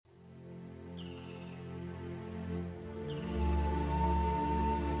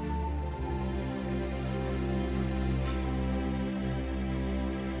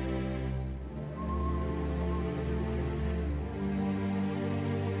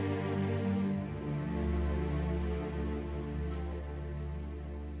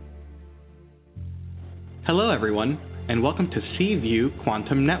Hello, everyone, and welcome to Seaview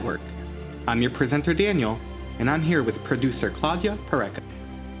Quantum Network. I'm your presenter, Daniel, and I'm here with producer Claudia Pareca.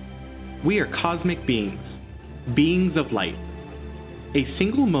 We are cosmic beings, beings of light. A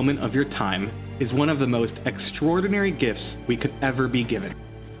single moment of your time is one of the most extraordinary gifts we could ever be given.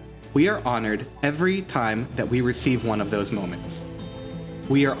 We are honored every time that we receive one of those moments.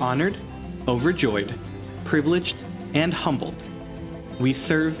 We are honored, overjoyed, privileged, and humbled. We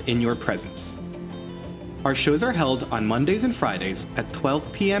serve in your presence. Our shows are held on Mondays and Fridays at 12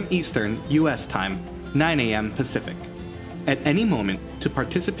 p.m. Eastern U.S. time, 9 a.m. Pacific. At any moment, to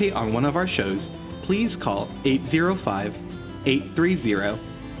participate on one of our shows, please call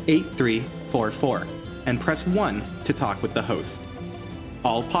 805-830-8344 and press 1 to talk with the host.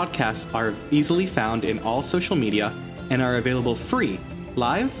 All podcasts are easily found in all social media and are available free,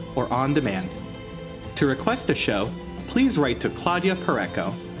 live, or on demand. To request a show, please write to Claudia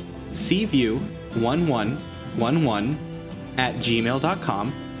Pareco,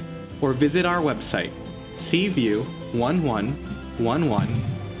 cview1111@gmail.com, or visit our website,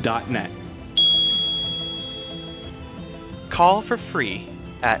 cview1111.net. Call for free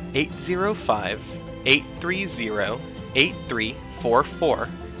at 805-830-8344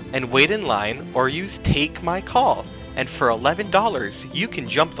 and wait in line or use Take My Call, and for $11 you can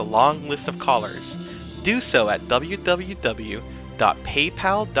jump the long list of callers. Do so at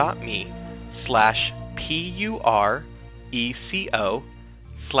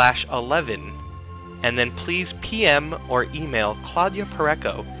www.paypal.me/PURECO/11, and then please PM or email Claudia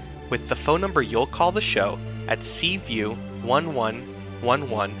Pareco with the phone number you'll call the show at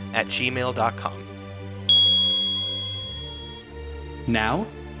cview1111@gmail.com. Now,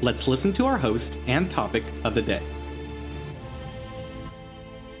 let's listen to our host and topic of the day.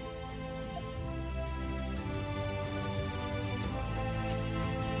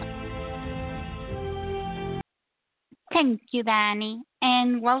 Thank you, Danny,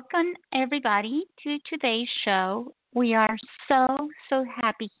 and welcome everybody to today's show. We are so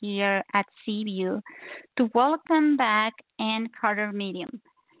happy here at Seaview to welcome back Ann Carter Medium.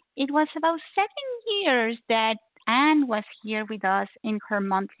 It was about 7 years that Ann was here with us in her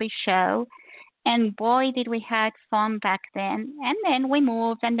monthly show, and boy, did we had fun back then. And then we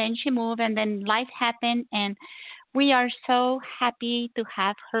moved, and then she moved, and then life happened, and we are so happy to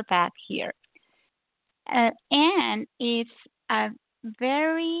have her back here. Anne is a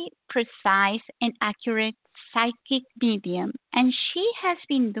very precise and accurate psychic medium, and she has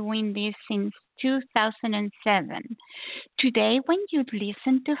been doing this since 2007. Today, when you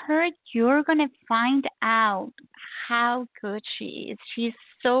listen to her, you're going to find out how good she is. She's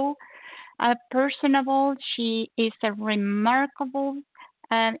so personable. She is a remarkable,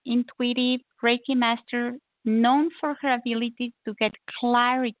 intuitive Reiki master known for her ability to get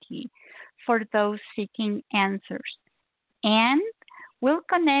clarity for those seeking answers. And we'll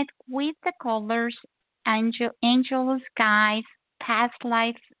connect with the callers, angels, guides, past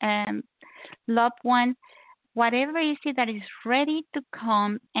life, loved ones, whatever is it that is ready to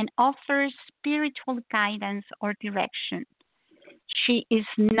come and offer spiritual guidance or direction. She is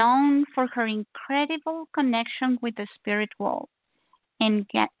known for her incredible connection with the spirit world and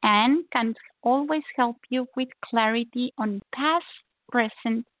can always help you with clarity on past,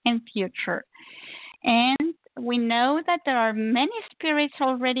 present, and future. And we know that there are many spirits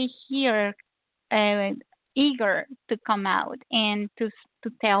already here eager to come out and to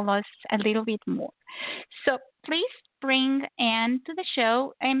tell us a little bit more. So please bring Anne to the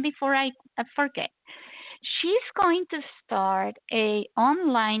show. And before I forget, she's going to start a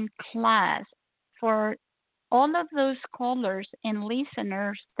online class for all of those callers and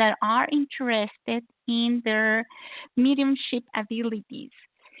listeners that are interested in their mediumship abilities.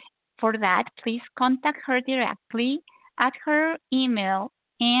 For that, please contact her directly at her email,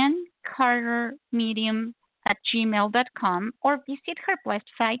 anncartermedium@gmail.com, or visit her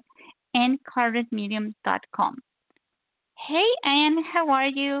website, anncartermedium.com. Hey, Anne, how are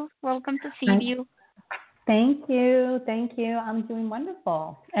you? Welcome to Seaview. Thank you. I'm doing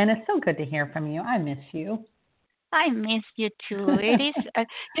wonderful. And it's so good to hear from you. I miss you. I miss you too. It is,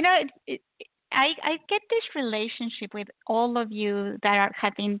 I get this relationship with all of you that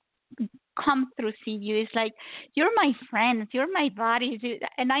have been come through Seaview. It's like you're my friends, you're my buddies,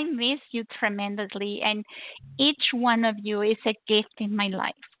 and I miss you tremendously. And each one of you is a gift in my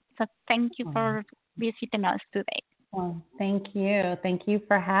life. So thank you for visiting us today. Well, thank you. Thank you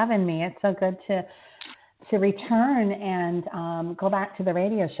for having me. It's so good to return and go back to the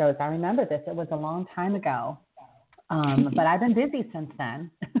radio shows. I remember this. It was a long time ago. But I've been busy since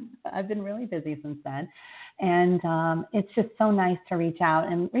then. I've been really busy since then. And it's just so nice to reach out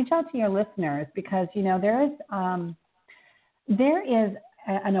to your listeners because, there is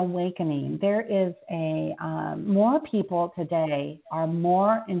an awakening. There is more people today are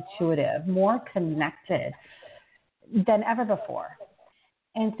more intuitive, more connected than ever before.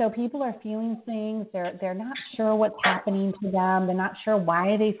 And so people are feeling things. They're not sure what's happening to them. They're not sure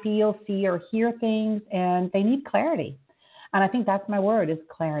why they feel, see, or hear things, and they need clarity. And I think that's my word, is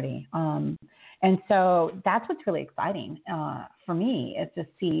clarity. And so that's what's really exciting for me, is to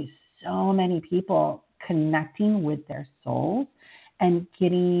see so many people connecting with their souls and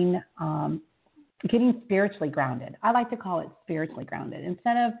getting spiritually grounded. I like to call it spiritually grounded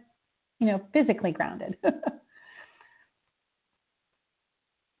instead of, physically grounded.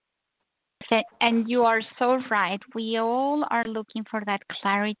 And you are so right. We all are looking for that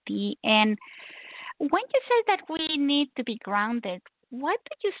clarity. And when you say that we need to be grounded, what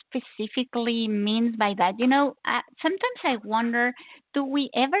do you specifically mean by that? Sometimes I wonder, do we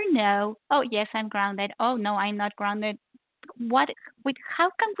ever know, oh, yes, I'm grounded. Oh, no, I'm not grounded. How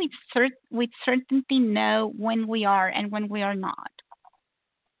can we with certainty know when we are and when we are not?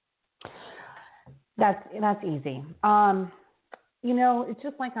 That's easy. It's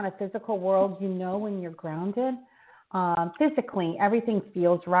just like on a physical world, when you're grounded. Physically, everything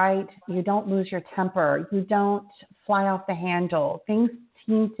feels right. You don't lose your temper. You don't fly off the handle. Things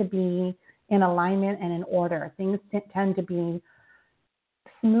seem to be in alignment and in order. Things tend to be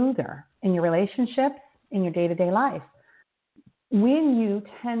smoother in your relationships, in your day-to-day life. When you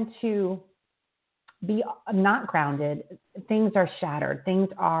tend to be not grounded, things are shattered. Things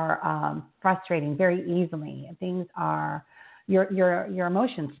are frustrating very easily. Things are, your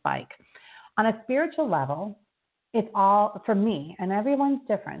emotions spike. On a spiritual level, it's all, for me, and everyone's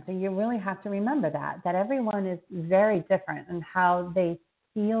different. So you really have to remember that everyone is very different in how they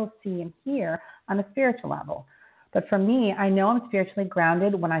feel, see, and hear on a spiritual level. But for me, I know I'm spiritually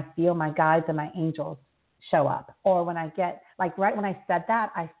grounded when I feel my guides and my angels show up. Or when I get, like right when I said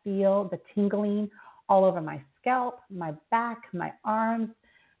that, I feel the tingling all over my scalp, my back, my arms,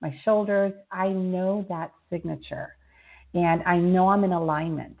 my shoulders. I know that signature. And I know I'm in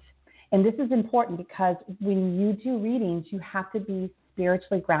alignment. And this is important because when you do readings, you have to be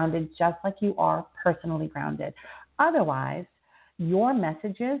spiritually grounded just like you are personally grounded. Otherwise, your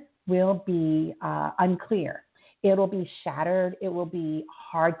messages will be unclear. It will be shattered. It will be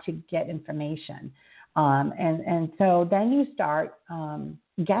hard to get information. And so then you start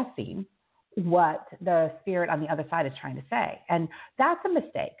guessing what the spirit on the other side is trying to say. And that's a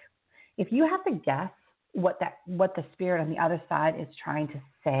mistake. If you have to guess what the spirit on the other side is trying to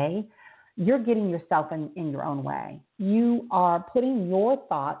say, you're getting yourself in your own way. You are putting your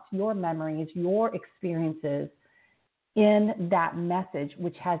thoughts, your memories, your experiences in that message,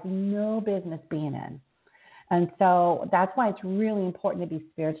 which has no business being in. And so that's why it's really important to be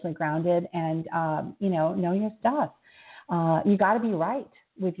spiritually grounded and, know your stuff. You got to be right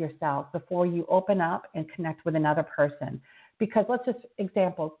with yourself before you open up and connect with another person. Because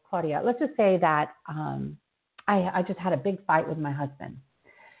Claudia, let's just say that I just had a big fight with my husband.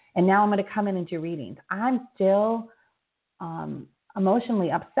 And now I'm going to come in and do readings. I'm still emotionally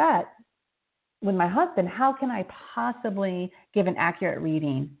upset with my husband. How can I possibly give an accurate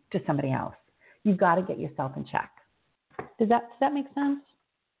reading to somebody else? You've got to get yourself in check. Does that make sense?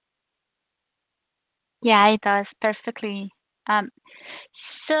 Yeah, it does perfectly.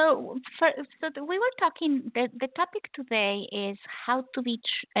 So we were talking. The topic today is how to be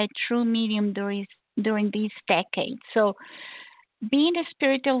a true medium during this decade. So, being a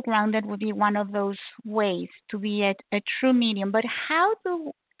spiritual grounded would be one of those ways to be a true medium. But how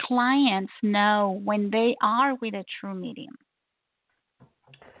do clients know when they are with a true medium?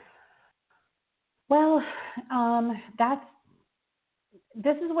 Well,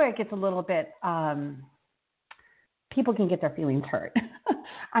 this is where it gets a little bit, people can get their feelings hurt.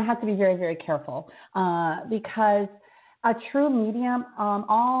 I have to be very, very careful because a true medium,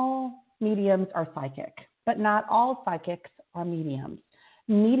 all mediums are psychic, but not all psychics are mediums.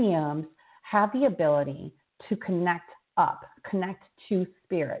 Mediums have the ability to connect to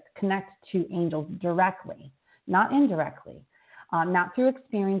spirit, connect to angels directly, not indirectly. Not through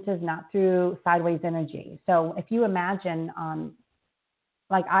experiences, not through sideways energy. So if you imagine,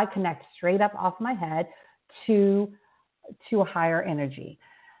 like I connect straight up off my head to a higher energy.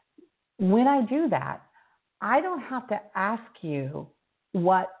 When I do that, I don't have to ask you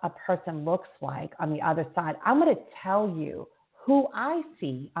what a person looks like on the other side. I'm going to tell you who I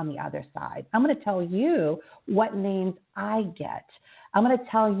see on the other side. I'm going to tell you what names I get. I'm going to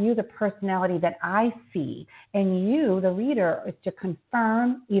tell you the personality that I see. And you, the reader, is to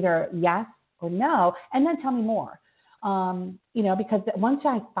confirm either yes or no, and then tell me more. Because once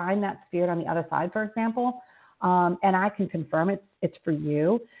I find that spirit on the other side, for example, and I can confirm it's for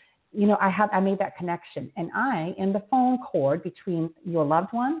you, I made that connection, and I am the phone cord between your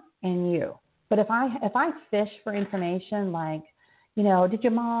loved one and you. But if I fish for information like, did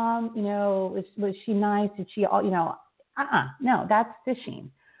your mom, was she nice? Did she all, no, that's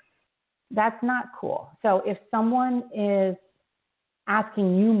fishing. That's not cool. So if someone is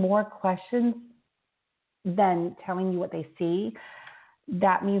asking you more questions than telling you what they see,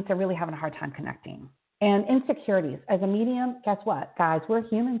 that means they're really having a hard time connecting. And insecurities. As a medium, guess what, guys? We're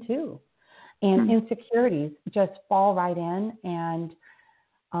human too. And insecurities just fall right in, and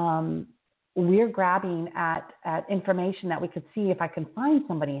we're grabbing at information that we could see if I can find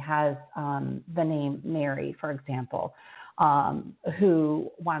somebody has the name Mary, for example,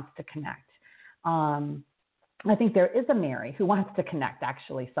 who wants to connect. I think there is a Mary who wants to connect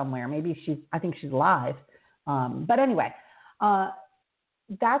actually somewhere. Maybe I think she's live. But anyway,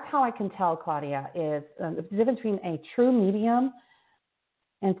 that's how I can tell, Claudia, is the difference between a true medium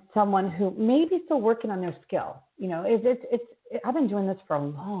and someone who may be still working on their skill. I've been doing this for a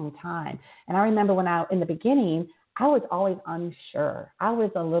long time. And I remember in the beginning, I was always unsure. I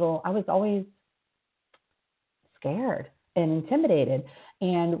was always scared and intimidated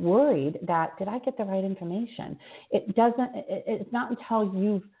and worried that, did I get the right information? It's not until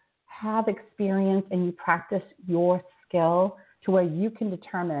you have experience and you practice your skill to where you can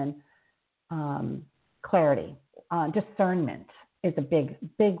determine clarity. Discernment is a big,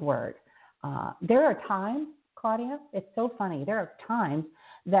 big word. There are times, Claudia, it's so funny. There are times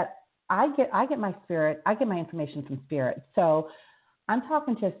that I get my information from spirit. So I'm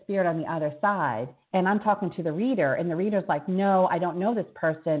talking to a spirit on the other side, and I'm talking to the reader, and the reader's like, no, I don't know this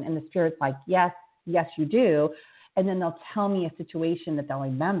person. And the spirit's like, yes, you do. And then they'll tell me a situation that they'll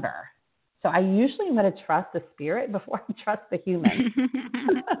remember. So I usually am going to trust the spirit before I trust the human.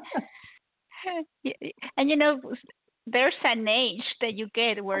 And there's an age that you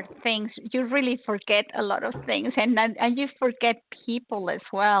get where you really forget a lot of things, and you forget people as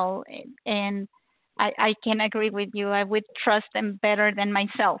well. And I can agree with you. I would trust them better than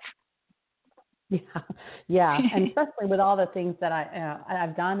myself. Yeah, and especially with all the things that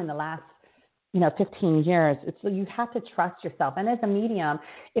I've done in the last 15 years. You have to trust yourself. And as a medium,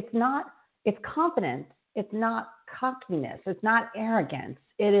 it's confidence. It's not cockiness. It's not arrogance.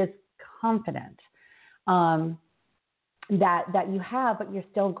 It is confidence that you have, but you're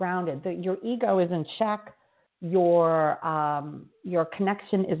still grounded. Your ego is in check. Your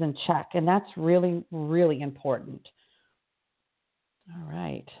connection is in check, and that's really, really important. All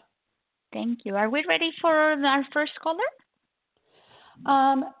right. Thank you. Are we ready for our first caller?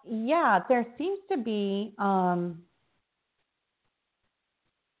 Yeah, there seems to be.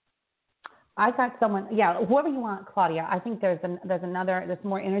 I got someone. Yeah, whoever you want, Claudia. I think there's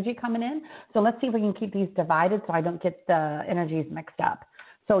more energy coming in. So let's see if we can keep these divided so I don't get the energies mixed up.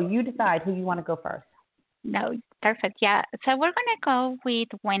 So you decide who you want to go first. No, perfect. Yeah. So we're going to go with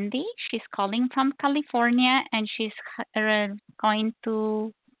Wendy. She's calling from California, and she's going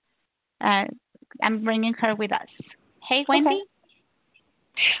to. I'm bringing her with us. Hey, Wendy. Okay.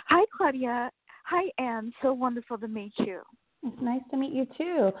 Hi, Claudia. Hi, Anne. So wonderful to meet you. It's nice to meet you,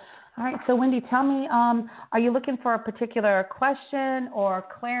 too. All right. So, Wendy, tell me, are you looking for a particular question or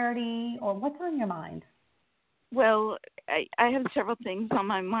clarity, or what's on your mind? Well, I have several things on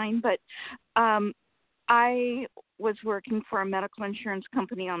my mind, but I was working for a medical insurance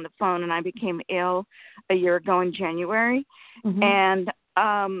company on the phone, and I became ill a year ago in January. Mm-hmm. And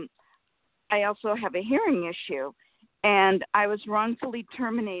I also have a hearing issue, and I was wrongfully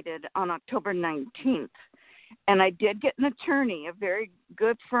terminated on October 19th. And I did get an attorney, a very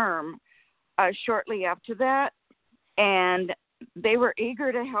good firm, shortly after that, and they were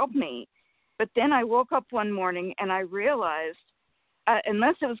eager to help me. But then I woke up one morning and I realized,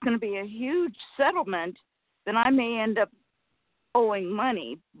 unless it was going to be a huge settlement, then I may end up owing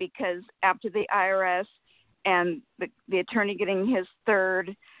money, because after the IRS and the attorney getting his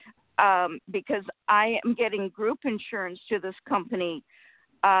third, because I am getting group insurance to this company,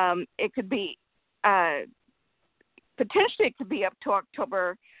 it could be potentially it could be up to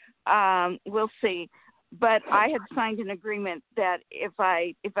October. We'll see. But I had signed an agreement that if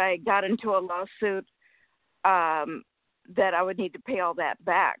I got into a lawsuit, that I would need to pay all that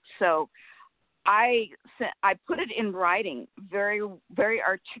back. So I put it in writing, very, very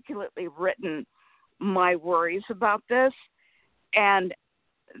articulately written, my worries about this. And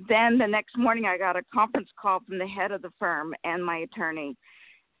then the next morning I got a conference call from the head of the firm and my attorney,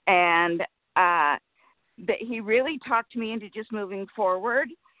 and he really talked me into just moving forward.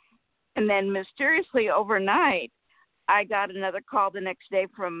 And then mysteriously overnight, I got another call the next day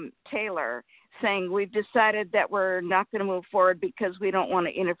from Taylor saying, we've decided that we're not going to move forward because we don't want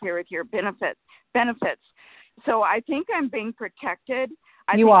to interfere with your benefits. So I think I'm being protected.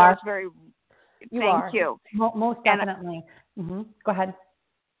 You are. Thank you. Most definitely. Go ahead.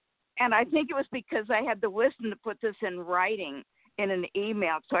 And I think it was because I had the wisdom to put this in writing in an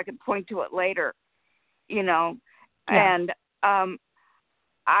email so I could point to it later, Yeah. And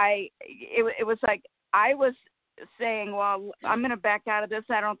it was like I was saying, well, I'm going to back out of this.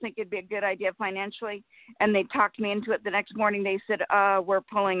 I don't think it'd be a good idea financially. And they talked me into it. The next morning they said, we're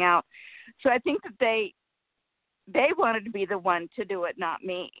pulling out. So I think that they wanted to be the one to do it, not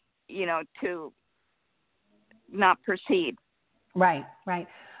me, to not proceed. Right.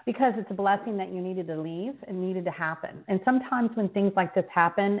 Because it's a blessing that you needed to leave and needed to happen. And sometimes when things like this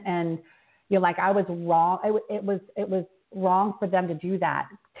happen and you're like, I was wrong, it was wrong for them to do that.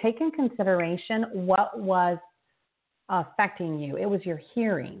 Take in consideration what was affecting you. It was your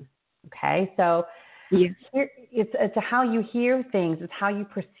hearing. Okay. So yes. It's how you hear things. It's how you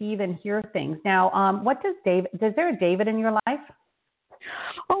perceive and hear things. Now, is there a David in your life?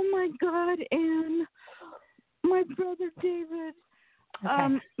 Oh my God. And my brother David, okay.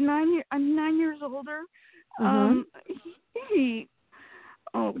 I'm 9 years older. Mm-hmm. He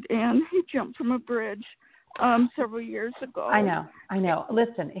jumped from a bridge several years ago. I know.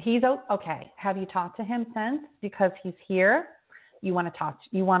 Listen, he's okay. Have you talked to him since? Because he's here. You want to talk.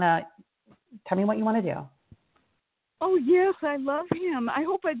 You want to tell me what you want to do. Oh yes, I love him. I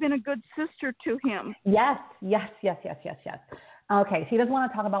hope I've been a good sister to him. Yes. Okay, so he doesn't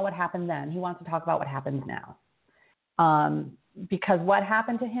want to talk about what happened then. He wants to talk about what happens now. Because what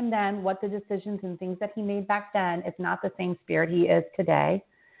happened to him then, what the decisions and things that he made back then, it's not the same spirit he is today.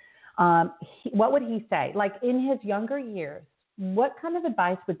 What would he say? Like in his younger years, what kind of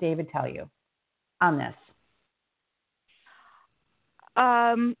advice would David tell you on this?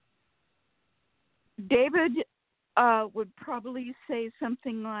 David would probably say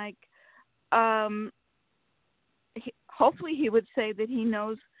something like, hopefully he would say that he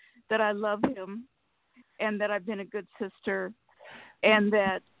knows that I love him and that I've been a good sister and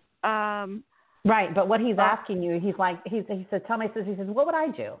that... Right, but what he's asking you, he says, tell me, he says, what would I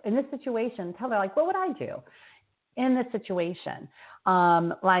do in this situation? Tell her, like, what would I do in this situation?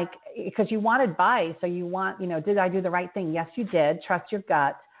 Because you want advice, or you want, did I do the right thing? Yes, you did. Trust your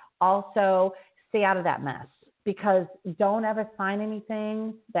gut. Also, stay out of that mess, because don't ever sign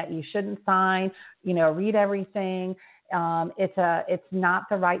anything that you shouldn't sign. Read everything. It's not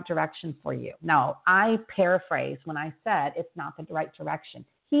the right direction for you. Now, I paraphrase when I said it's not the right direction.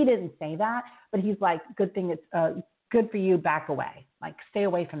 He didn't say that, but he's like, good thing it's good for you, back away. Like, stay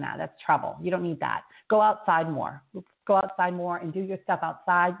away from that. That's trouble. You don't need that. Go outside more. Go outside more and do your stuff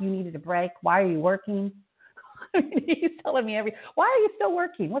outside. You needed a break. Why are you working? He's telling me why are you still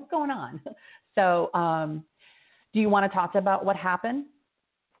working? What's going on? So do you want to talk about what happened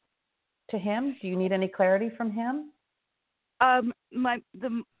to him? Do you need any clarity from him? I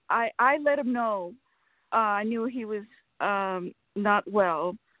let him know. I knew he was not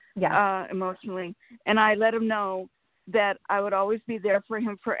well emotionally, and I let him know that I would always be there for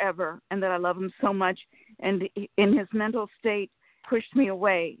him forever, and that I love him so much. And in his mental state, pushed me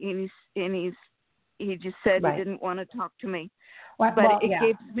away, and he just said he didn't want to talk to me. But it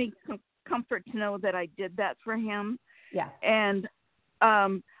gave me comfort to know that I did that for him. Yeah. And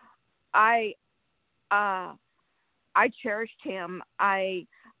I cherished him. I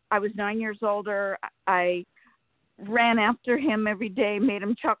was 9 years older. I ran after him every day, made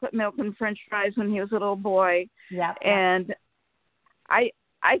him chocolate milk and French fries when he was a little boy. Yeah. And I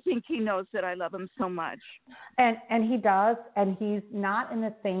think he knows that I love him so much. And he does, and he's not in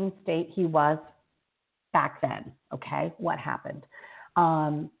the same state he was back then. Okay, what happened?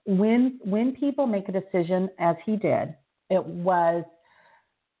 When people make a decision, as he did, it was.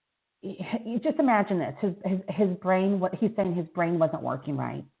 You just imagine this. His brain. What he's saying, his brain wasn't working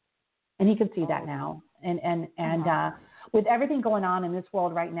right, and he could see that now. And with everything going on in this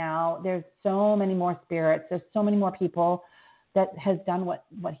world right now, there's so many more spirits. There's so many more people that has done what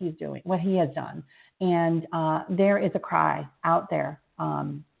he's doing, what he has done, and there is a cry out there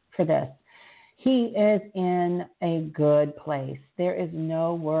for this. He is in a good place. There is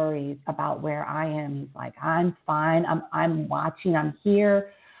no worries about where I am. He's like, I'm fine. I'm watching. I'm here.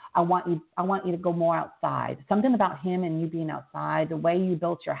 I want you to go more outside. Something about him and you being outside, the way you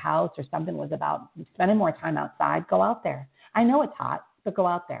built your house or something was about spending more time outside. Go out there. I know it's hot. to go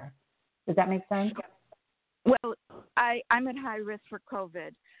out there. Does that make sense? Well, I'm at high risk for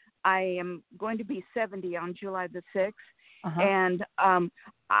COVID. I am going to be 70 on July the 6th, and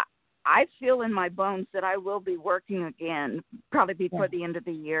I feel in my bones that I will be working again, probably before the end of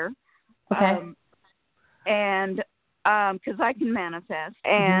the year. Okay. And because I can manifest,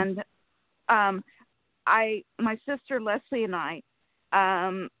 and my sister Leslie and I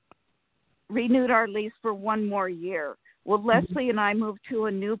renewed our lease for one more year. Well, Leslie and I moved to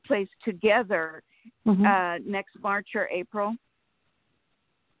a new place together next March or April.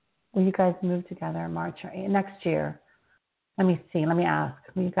 Will you guys move together March or next year? Let me see. Let me ask.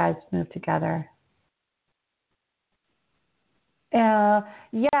 Will you guys move together?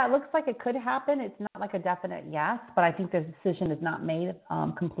 Yeah, it looks like it could happen. It's not like a definite yes, but I think the decision is not made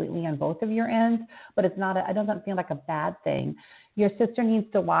completely on both of your ends. But it's not. It doesn't feel like a bad thing. Your sister needs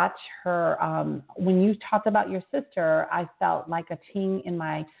to watch her. When you talked about your sister, I felt like a ting in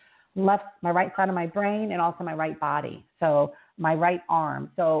my right side of my brain, and also my right body. So my right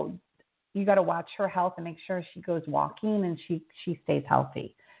arm. So you got to watch her health and make sure she goes walking and she stays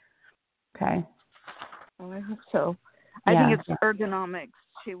healthy. Okay. Well, I hope so. I think it's ergonomics.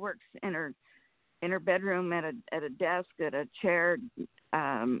 She works in her bedroom at a desk, at a chair,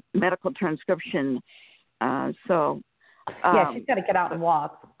 medical transcription. She's got to get out and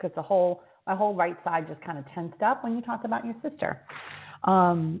walk because my whole right side just kind of tensed up when you talked about your sister.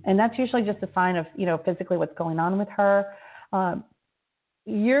 And that's usually just a sign of, physically what's going on with her.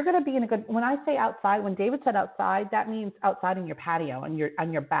 You're going to be in a good, when I say outside, when David said outside, that means outside in your patio, on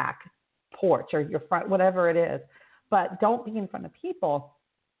your back porch or your front, whatever it is. But don't be in front of people.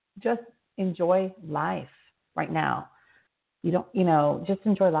 Just enjoy life right now. Just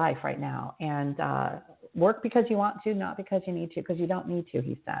enjoy life right now. And work because you want to, not because you need to, because you don't need to,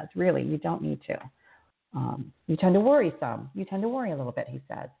 he says. Really, you don't need to. You tend to worry some. You tend to worry a little bit, he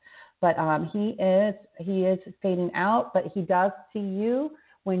says. But he is fading out, but he does see you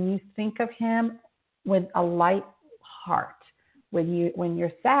when you think of him with a light heart. When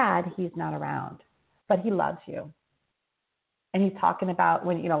you're sad, he's not around, but he loves you. And he's talking about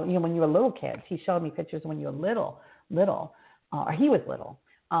when you were little kids. He showed me pictures when you were little, or he was little,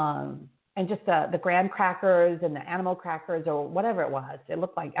 and just the graham crackers and the animal crackers or whatever it was. It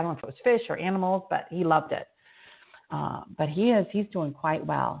looked like, I don't know if it was fish or animals, but he loved it. But he's doing quite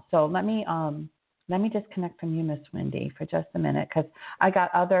well. So let me disconnect from you, Miss Wendy, for just a minute, because I got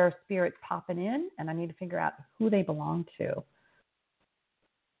other spirits popping in, and I need to figure out who they belong to.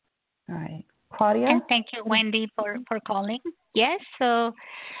 All right. Claudia? And thank you, Wendy, for calling. Yes, so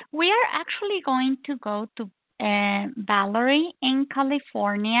we are actually going to go to Valerie in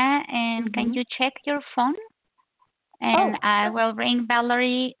California. And can you check your phone? And I will bring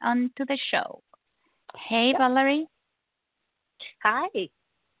Valerie onto the show. Hey, Valerie. Hi.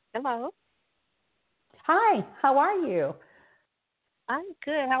 Hello. Hi. How are you? I'm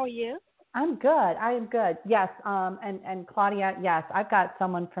good. How are you? I'm good. I am good. Yes. And Claudia, yes, I've got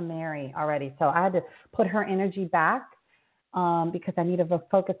someone from Mary already. So I had to put her energy back because I need to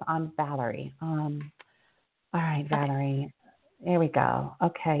focus on Valerie. All right, Valerie. There we go.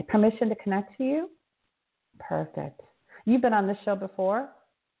 Okay. Permission to connect to you? Perfect. You've been on this show before?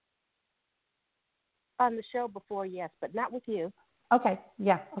 On the show before, yes, but not with you. Okay.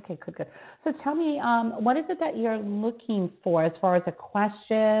 Yeah. Okay. Good. So tell me, what is it that you're looking for as far as a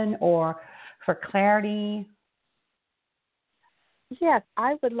question or for clarity? Yes,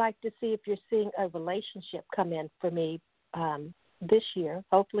 I would like to see if you're seeing a relationship come in for me this year,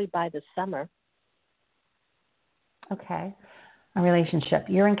 hopefully by the summer. Okay. A relationship.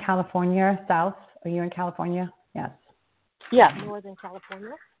 You're in California, South? Are you in California? Yes. Yeah, Northern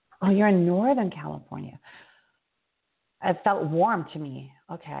California. Oh, you're in Northern California. It felt warm to me.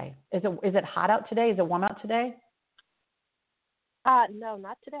 Okay. Is it hot out today? Is it warm out today? No,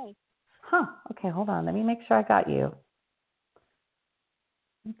 not today. Huh. Okay, hold on. Let me make sure I got you.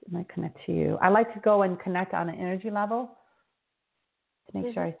 Let me connect to you. I like to go and connect on an energy level to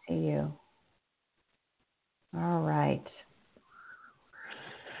make sure I see you. All right.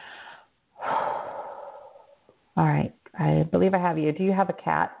 All right. I believe I have you. Do you have a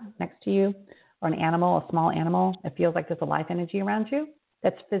cat next to you or an animal, a small animal? It feels like there's a life energy around you.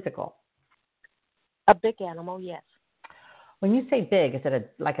 That's physical. A big animal, yes. When you say big, is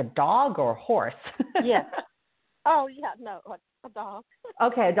it like a dog or a horse? Yes. Oh, yeah, no, a dog.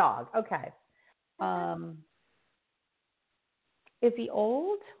 Okay, a dog. Okay. Is he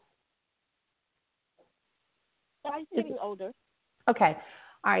old? Yeah, he's getting older. Okay.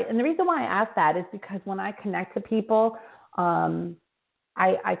 All right. And the reason why I ask that is because when I connect to people,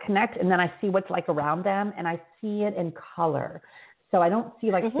 I connect and then I see what's like around them and I see it in color. So I don't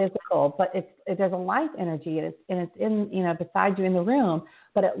see like Mhm. physical, but there's a life energy, and it's in, beside you in the room,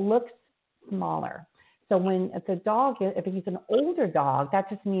 but it looks smaller. So if the dog if he's an older dog, that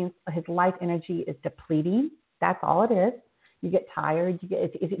just means his life energy is depleting. That's all it is. You get tired.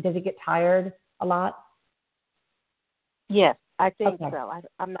 Does he get tired a lot? Yes, I think Okay. so.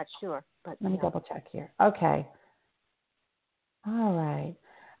 I'm not sure, but Let me double check here. Okay. All right.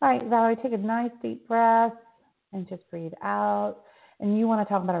 All right, Valerie, take a nice deep breath and just breathe out. And you want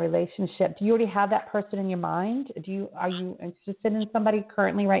to talk about a relationship. Do you already have that person in your mind? Are you interested in somebody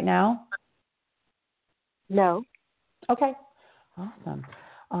currently right now? no. Okay. Awesome.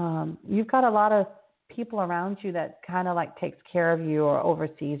 You've got a lot of people around you that kind of like takes care of you or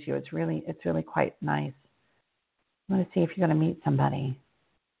oversees you. It's really quite nice. I'm going to see if you're going to meet somebody.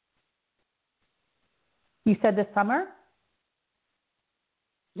 You said this summer?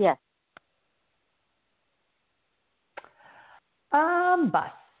 Yes.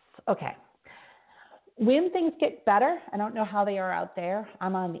 Bus. Okay. When things get better, I don't know how they are out there.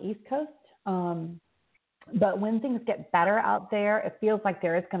 I'm on the East Coast. But when things get better out there, it feels like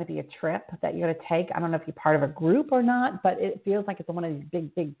there is going to be a trip that you're going to take. I don't know if you're part of a group or not, but it feels like it's one of these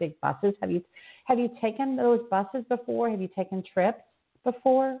big buses. Have you taken those buses before? Have you taken trips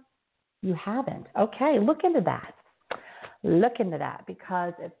before? You haven't. Okay, look into that. Look into that,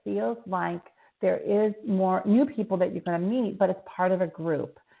 because it feels like there is more new people that you're going to meet, but it's part of a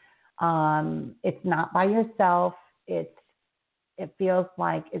group. It's not by yourself. It feels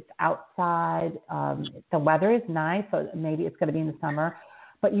like it's outside. The weather is nice, so maybe it's going to be in the summer.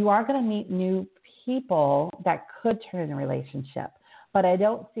 But you are going to meet new people that could turn in a relationship. But I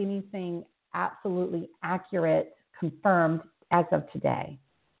don't see anything absolutely accurate, confirmed as of today.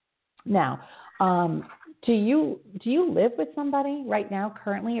 Now, do you live with somebody right now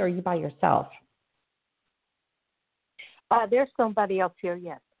currently, or are you by yourself? There's somebody else here,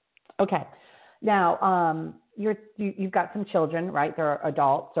 yes. Okay. Now, you've got some children, right? They're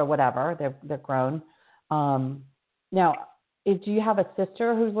adults or whatever. They're grown. Now, do you have a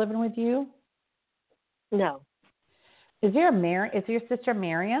sister who's living with you? No. Is your sister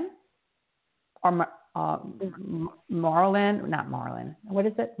Marion or Marlon? Not Marlon. What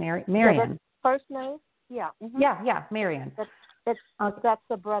is it? Marion. Yeah, first name? Yeah. Mm-hmm. Yeah, Marion. That's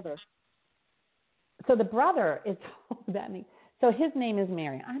the brother. So the brother is that means. So his name is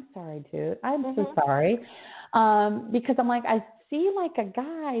Marion. I'm sorry, dude. I'm so sorry. Because I'm like, I see like a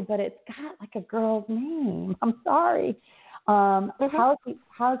guy, but it's got like a girl's name. I'm sorry. How's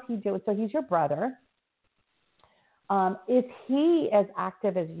he doing? So he's your brother. Is he as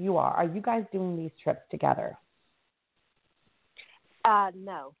active as you are? Are you guys doing these trips together?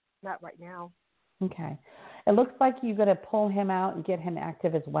 No, not right now. Okay. It looks like you're going to pull him out and get him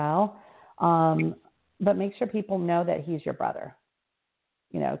active as well. But make sure people know that he's your brother,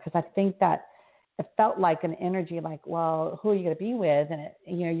 because I think that it felt like an energy like, well, who are you going to be with? And,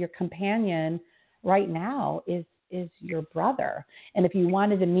 your companion right now is your brother. And if you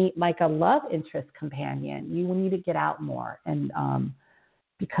wanted to meet like a love interest companion, you will need to get out more. And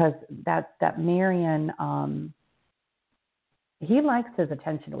because that Marion, he likes his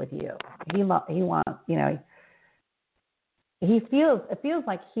attention with you. He wants, it feels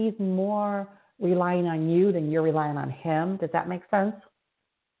like he's more relying on you than you're relying on him. Does that make sense?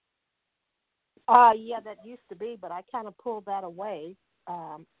 Yeah, that used to be, but I kind of pulled that away.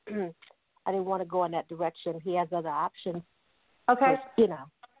 I didn't want to go in that direction. He has other options. Okay.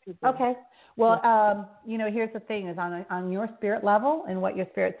 Okay. Well, Yeah. Here's the thing: is on your spirit level and what your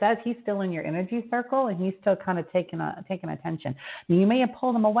spirit says, he's still in your energy circle, and he's still kind of taking attention. Now, you may have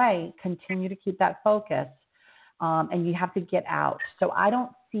pulled him away. Continue to keep that focus. And you have to get out. So I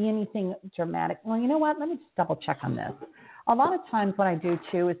don't see anything dramatic. Well, you know what? Let me just double check on this. A lot of times what I do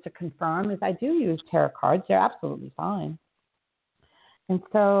too is to confirm is I do use tarot cards. They're absolutely fine. And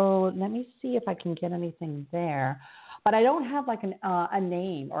so let me see if I can get anything there. But I don't have like a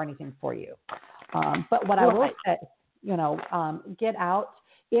name or anything for you. But what I will say, get out.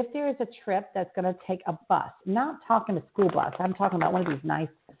 If there is a trip that's going to take a bus, not talking a school bus, I'm talking about one of these nice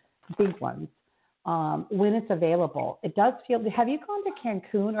big ones. When it's available, it does feel. Have you gone to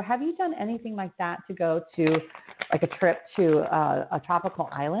Cancun or have you done anything like that to go to like a trip to a tropical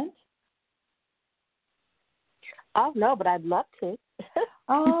island? Oh no, but I'd love to.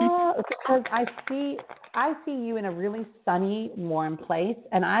 Because I see you in a really sunny, warm place,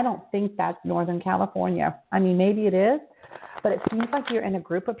 and I don't think that's Northern California. I mean, maybe it is, but it seems like you're in a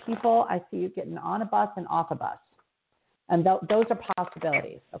group of people. I see you getting on a bus and off a bus, and those are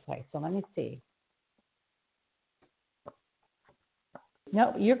possibilities. Okay, so let me see.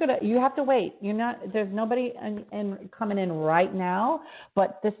 No, you have to wait. There's nobody coming in right now,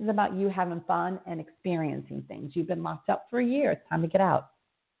 but this is about you having fun and experiencing things. You've been locked up for a year. It's time to get out.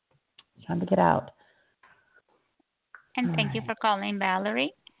 It's time to get out. And thank you for calling,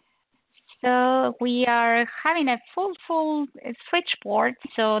 Valerie. So we are having a full switchboard.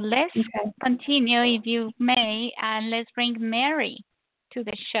 So let's continue, if you may, and let's bring Mary to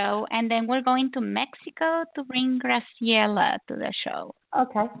the show. And then we're going to Mexico to bring Graciela to the show.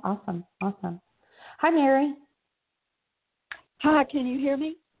 Okay, awesome. Hi, Mary. Hi, can you hear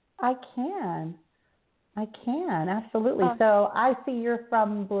me? I can, absolutely. So I see you're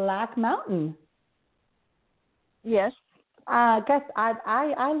from Black Mountain. Yes. Guess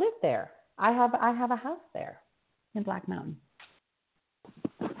I live there. I have a house there in Black Mountain.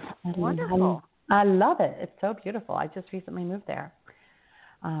 Wonderful. I love it. It's so beautiful. I just recently moved there.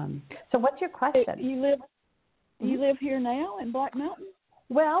 So what's your question? You live here now in Black Mountain?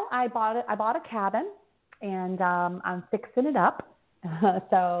 Well, I bought a cabin, and I'm fixing it up.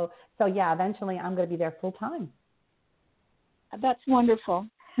 So yeah, eventually I'm going to be there full time. That's wonderful.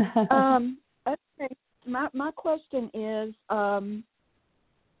 Okay, my question is, I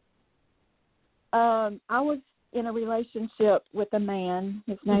was in a relationship with a man.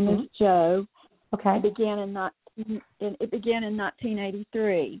 His name is Joe. Okay. It began in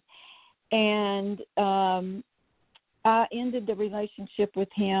 1983, and I ended the relationship with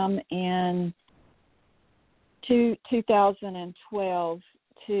him in 2012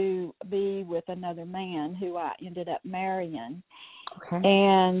 to be with another man who I ended up marrying. Okay.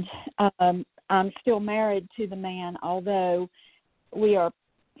 And I'm still married to the man, although we are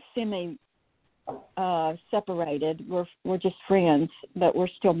separated. We're just friends, but we're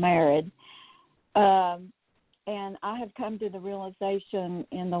still married. And I have come to the realization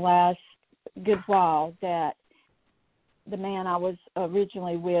in the last good while that the man I was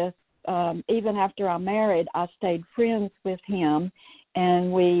originally with, even after I married, I stayed friends with him,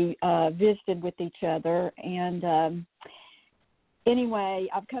 and we visited with each other. And anyway,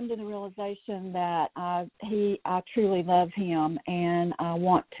 I've come to the realization that I truly love him, and I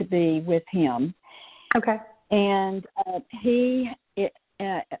want to be with him. Okay. And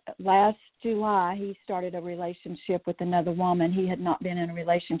last July, he started a relationship with another woman. He had not been in a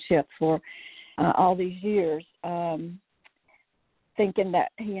relationship for all these years, thinking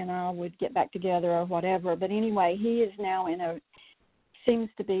that he and I would get back together or whatever. But anyway, he is now seems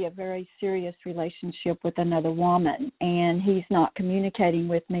to be a very serious relationship with another woman, and he's not communicating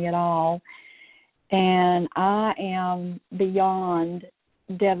with me at all. And I am beyond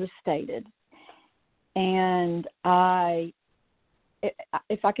devastated. And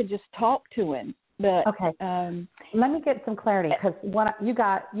if I could just talk to him, but okay. Let me get some clarity, because you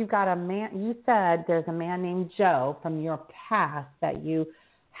got a man. You said there's a man named Joe from your past that you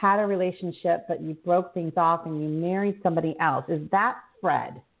had a relationship, but you broke things off and you married somebody else. Is that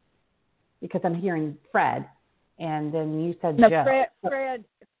Fred? Because I'm hearing Fred, and then you said Joe. Fred.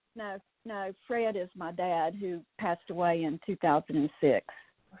 No. Fred is my dad, who passed away in 2006.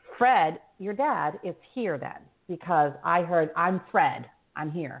 Fred, your dad, is here then, because I heard I'm Fred.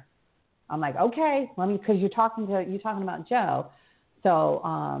 I'm here. I'm like, okay, because you're talking about Joe.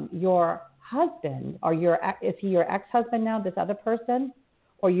 So your husband, is he your ex-husband now? This other person,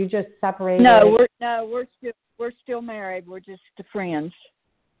 or you just separated? We're still married. We're just friends.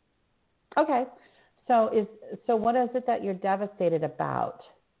 Okay. So what is it that you're devastated about?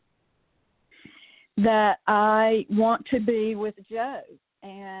 That I want to be with Joe,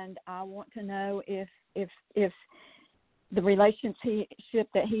 and I want to know if the relationship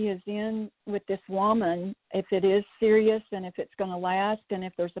that he is in with this woman, if it is serious and if it's going to last, and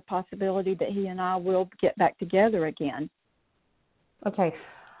if there's a possibility that he and I will get back together again. Okay.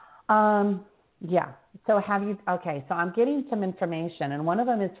 Yeah. So so I'm getting some information, and one of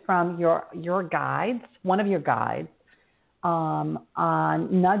them is from your guides, one of your guides, on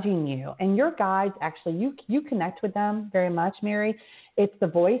nudging you. And your guides, actually, you connect with them very much, Mary. It's the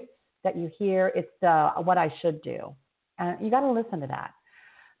voice that you hear. It's what I should do. And you got to listen to that,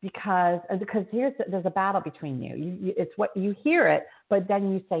 because there's a battle between you. It's what you hear it, but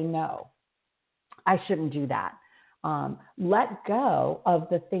then you say, no, I shouldn't do that. Let go of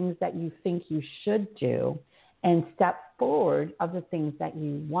the things that you think you should do and step forward of the things that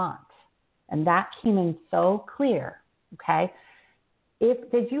you want. And that came in so clear. Okay.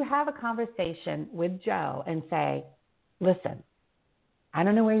 Did you have a conversation with Joe and say, listen, I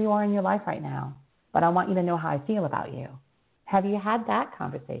don't know where you are in your life right now, but I want you to know how I feel about you. Have you had that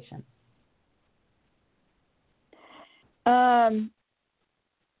conversation?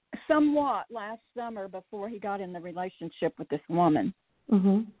 Somewhat last summer, before he got in the relationship with this woman.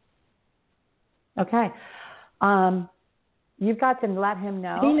 Mhm. Okay. You've got to let him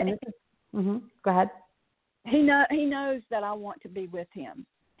know. Go ahead. He knows that I want to be with him,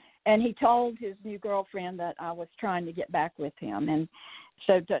 and he told his new girlfriend that I was trying to get back with him, and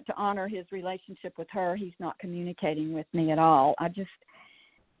so to honor his relationship with her, he's not communicating with me at all. I just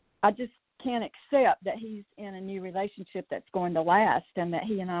can't accept that he's in a new relationship that's going to last, and that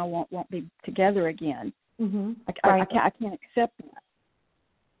he and I won't be together again. Mm-hmm. I can't accept that.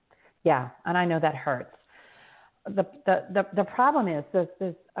 Yeah, and I know that hurts. The problem is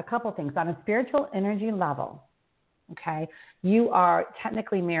there's a couple things. On a spiritual energy level, okay, you are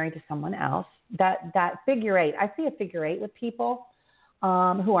technically married to someone else. That figure eight, I see a figure eight with people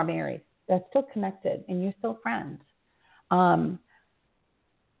who are married. They're still connected, and you're still friends.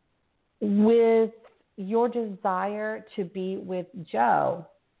 With your desire to be with Joe,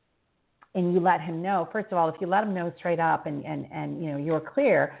 and you let him know, first of all, if you let him know straight up and you know you're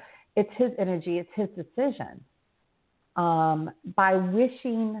clear, it's his energy, it's his decision. By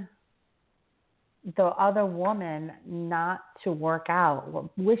wishing the other woman not to work out,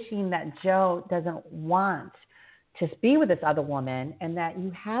 wishing that Joe doesn't want to be with this other woman, and that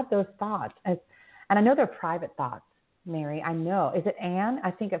you have those thoughts, and I know they're private thoughts, Mary. I know. Is it Anne?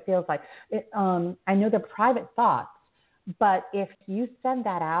 I think it feels like it. I know they're private thoughts, but if you send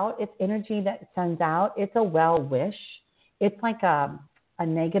that out, it's energy that sends out. It's a well wish. It's like a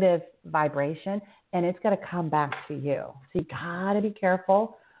negative vibration, and it's going to come back to you. So you got to be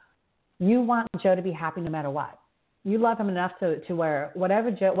careful. You want Joe to be happy no matter what. You love him enough to where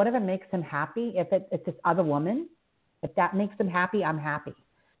whatever makes him happy, if it's this other woman, if that makes him happy, I'm happy.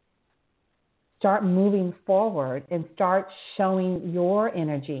 Start moving forward and start showing your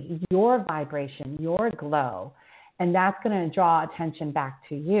energy, your vibration, your glow, and that's going to draw attention back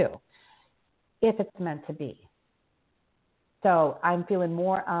to you if it's meant to be. So I'm feeling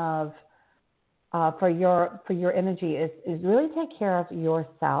more of for your energy is really take care of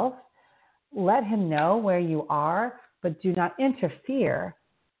yourself. Let him know where you are, but do not interfere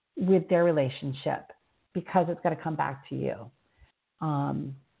with their relationship because it's going to come back to you.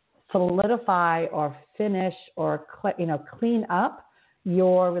 Solidify or finish or clean up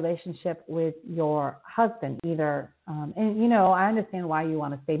your relationship with your husband. Either and I understand why you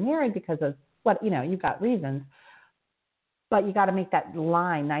want to stay married because of what you've got reasons. But you got to make that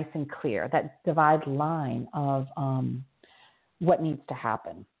line nice and clear, that divide line of what needs to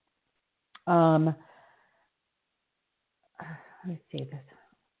happen. Let me see this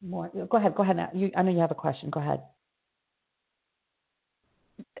more. Go ahead now. I know you have a question. Go ahead.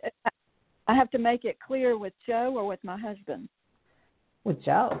 I have to make it clear with Joe or with my husband? With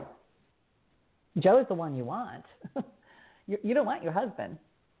Joe. Joe is the one you want. You don't want your husband.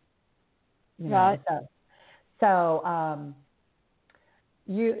 Right. So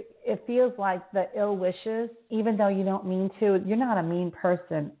it feels like the ill wishes, even though you don't mean to, you're not a mean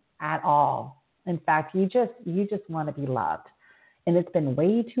person at all. In fact, you just want to be loved. And it's been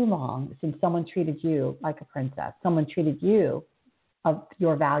way too long since someone treated you like a princess. Someone treated you of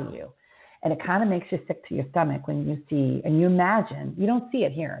your value. And it kind of makes you sick to your stomach when you see, and you imagine, you don't see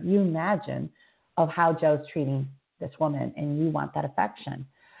it here, you imagine of how Joe's treating this woman, and you want that affection.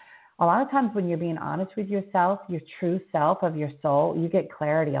 A lot of times when you're being honest with yourself, your true self of your soul, you get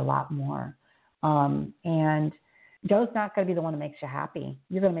clarity a lot more. And Joe's not going to be the one that makes you happy.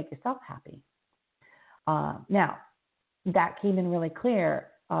 You're going to make yourself happy. Now, that came in really clear,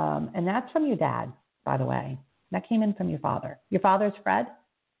 and that's from your dad, by the way. That came in from your father. Your father's Fred?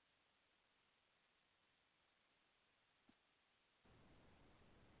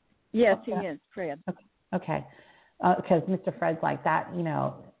 Yes, he is, Fred. Okay. Because Mr. Fred's like that,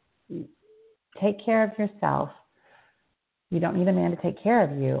 take care of yourself. You don't need a man to take care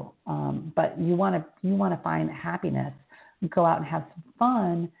of you, but you want to find happiness. Go out and have some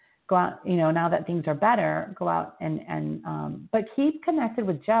fun. Go out, now that things are better, go out and but keep connected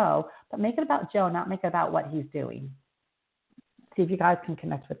with Joe, but make it about Joe, not make it about what he's doing. See if you guys can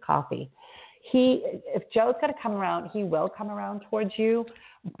connect with coffee. If Joe's going to come around, he will come around towards you,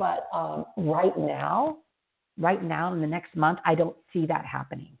 but right now, in the next month, I don't see that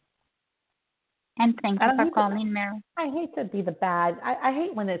happening. And thank you for calling, Mary. I hate to be the bad. I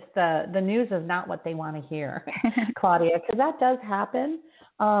hate when it's the news is not what they want to hear, Claudia, because that does happen.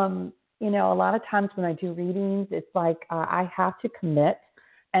 A lot of times when I do readings, it's like I have to commit.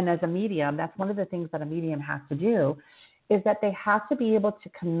 And as a medium, that's one of the things that a medium has to do, is that they have to be able to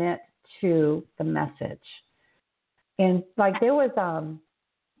commit to the message. And like there was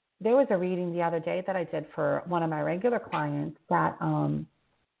a reading the other day that I did for one of my regular clients that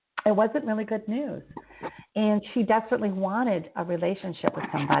it wasn't really good news. And she desperately wanted a relationship with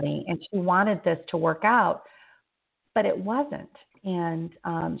somebody, and she wanted this to work out, but it wasn't. And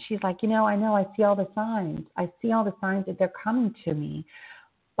she's like, I know, I see all the signs. I see all the signs that they're coming to me,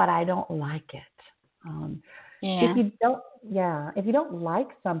 but I don't like it. If you don't like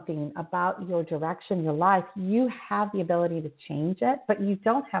something about your direction, your life, you have the ability to change it, but you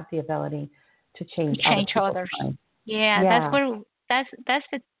don't have the ability to change others. That's where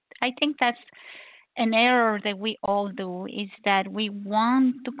I think that's an error that we all do, is that we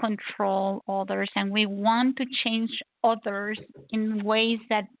want to control others and we want to change others in ways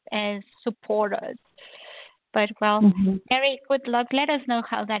that support us. But, Mary, good luck. Let us know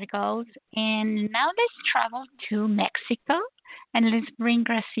how that goes. And now let's travel to Mexico, and let's bring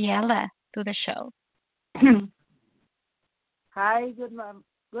Graciela to the show. Hi, good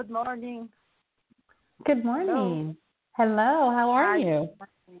morning. Good morning. Hello, how are you?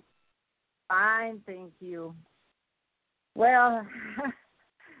 Fine, thank you. Well,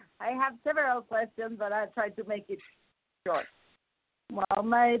 I have several questions, but I'll try to make it short. Well,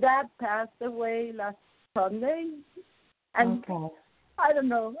 my dad passed away last Sunday, and I don't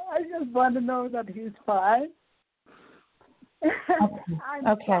know. I just want to know that he's fine.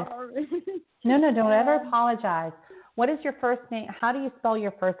 I'm sorry. No, don't ever apologize. What is your first name? How do you spell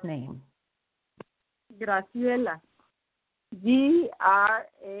your first name? Graciela. Graciela.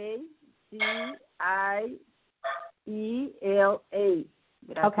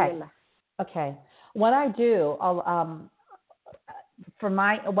 Graciela. Okay. What I do,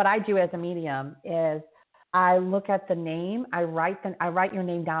 what I do as a medium is I look at the name. I write your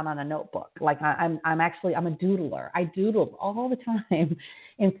name down on a notebook. Like I'm a doodler. I doodle all the time.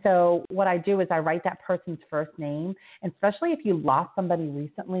 And so what I do is I write that person's first name, and especially if you lost somebody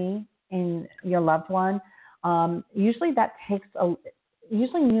recently in your loved one, usually that takes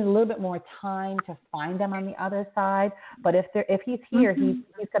usually need a little bit more time to find them on the other side. But if he's here, he's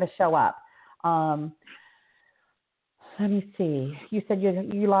going to show up. Let me see. You said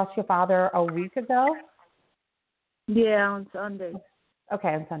you lost your father a week ago? Yeah, on Sunday.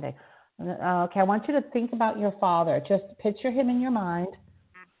 Okay, on Sunday. Okay, I want you to think about your father. Just picture him in your mind.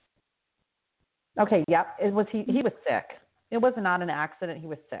 Okay, yep. He was sick. It was not an accident. He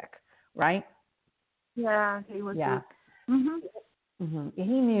was sick, right? Yeah, he was sick. Mm-hmm. He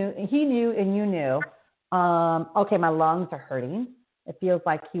knew, and you knew. Okay, my lungs are hurting. It feels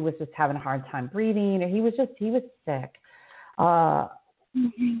like he was just having a hard time breathing, or he was sick.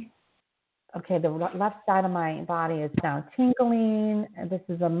 Okay, the left side of my body is now tingling, and this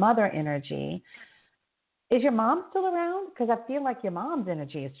is a mother energy. Is your mom still around? Because I feel like your mom's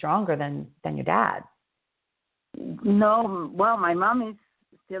energy is stronger than your dad. No, well, my mom is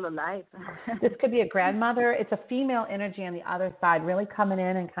still alive. This could be a grandmother. It's a female energy on the other side, really coming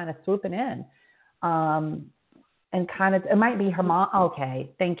in and kind of swooping in. And kind of, it might be her mom. Okay,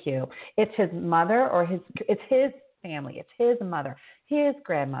 thank you. It's his mother it's his family. It's his mother, his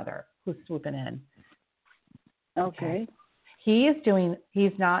grandmother who's swooping in. Okay. He's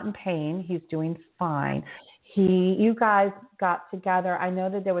not in pain. He's doing fine. You guys got together. I know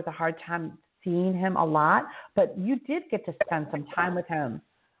that there was a hard time seeing him a lot, but you did get to spend some time with him.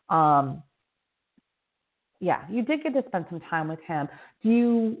 You did get to spend some time with him.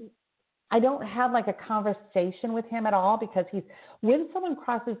 I don't have like a conversation with him at all, because when someone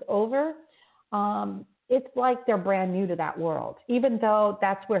crosses over, it's like they're brand new to that world, even though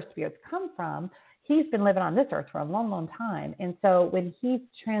that's where spirits come from. He's been living on this earth for a long, long time. And so when he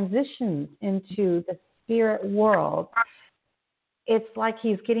transitions into the spirit world, it's like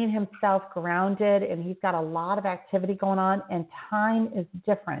he's getting himself grounded, and he's got a lot of activity going on, and time is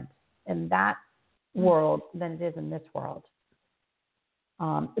different in that world than it is in this world.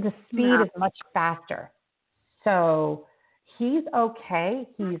 The speed is much faster. So he's okay.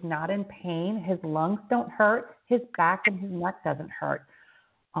 He's not in pain. His lungs don't hurt. His back and his neck doesn't hurt.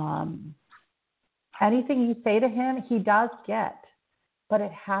 Anything you say to him, he does get, but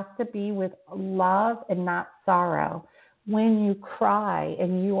it has to be with love and not sorrow. When you cry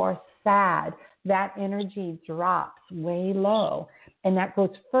and you are sad, that energy drops way low, and that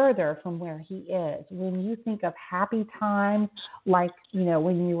goes further from where he is. When you think of happy times, like,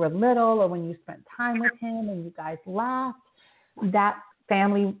 when you were little, or when you spent time with him and you guys laughed, that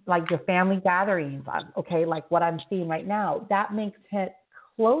family, like your family gatherings, okay, like what I'm seeing right now, that makes it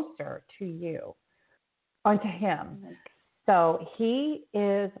closer to you or to him. So he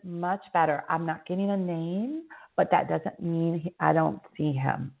is much better. I'm not getting a name, but that doesn't mean I don't see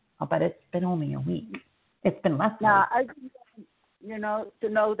him. But it's been only a week. It's been less than a week. I, to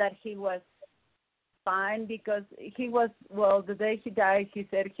know that he was fine because he was, well, the day he died, he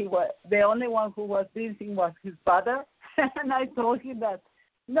said he was the only one who was missing was his father. And I told him that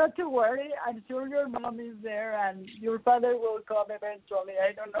not to worry, I'm sure your mom is there and your father will come eventually.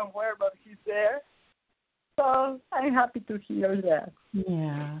 I don't know where, but he's there. So I'm happy to hear that.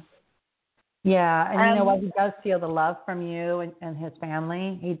 Yeah. Yeah, and you know what? He does feel the love from you and his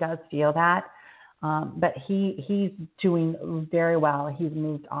family. He does feel that. But he's doing very well. He's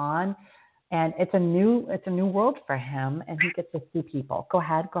moved on. And it's a new world for him, and he gets to see people. Go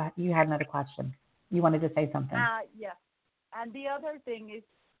ahead. You had another question. You wanted to say something. Yeah. And the other thing is,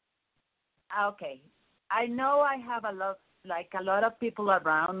 okay, I know I have a lot of people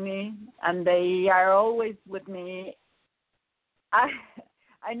around me, and they are always with me.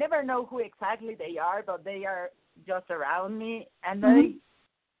 I never know who exactly they are, but they are just around me, and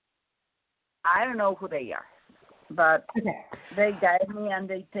I don't know who they are. But they guide me and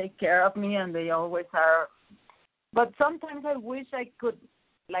they take care of me and they always are. But sometimes I wish I could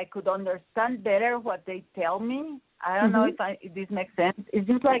understand better what they tell me. I don't know if this makes sense. It's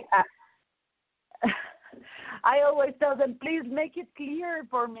just like I always tell them, please make it clear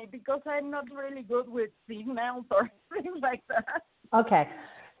for me because I'm not really good with signals or things like that. Okay.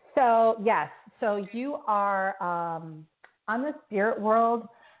 So, yes. So you are on the spirit world.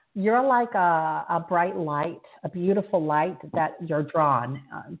 You're like a bright light, a beautiful light that you're drawn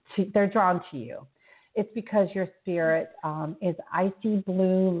to. They're drawn to you. It's because your spirit is icy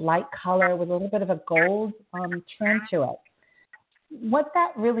blue, light color with a little bit of a gold trim to it. What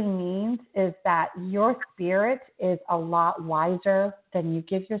that really means is that your spirit is a lot wiser than you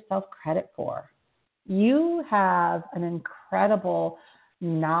give yourself credit for. You have an incredible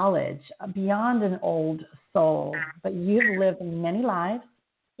knowledge beyond an old soul, but you've lived many lives.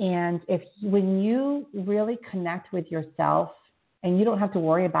 And when you really connect with yourself, and you don't have to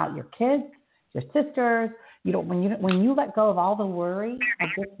worry about your kids, your sisters, when you let go of all the worry of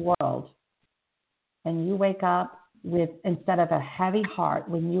this world, and you wake up with, instead of a heavy heart,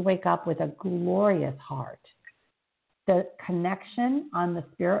 when you wake up with a glorious heart, the connection on the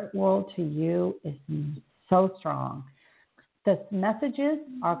spirit world to you is so strong. The messages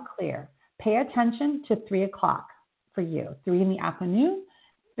are clear. Pay attention to 3 o'clock for you, 3 in the afternoon,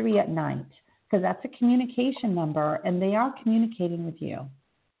 3 at night, because that's a communication number, and they are communicating with you.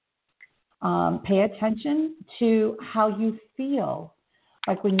 Pay attention to how you feel.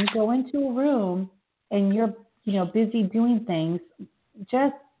 Like when you go into a room and you're, busy doing things,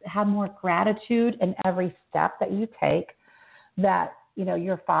 just have more gratitude in every step that you take, that,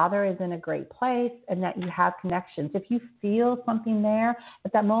 your father is in a great place and that you have connections. If you feel something there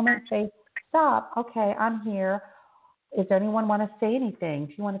at that moment, say, stop. Okay, I'm here. Is there anyone want to say anything?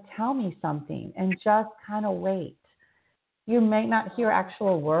 Do you want to tell me something? And just kind of wait. You may not hear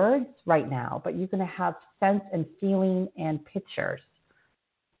actual words right now, but you're going to have sense and feeling and pictures.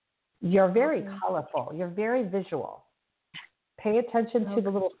 You're very colorful. You're very visual. Pay attention to the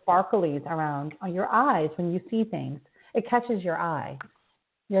little sparklies around on your eyes when you see things. It catches your eye.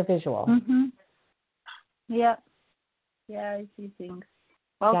 You're visual. Yeah. Yeah, I see things.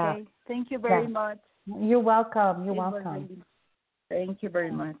 Okay. Yeah. Thank you very much. You're welcome. You're welcome. Thank you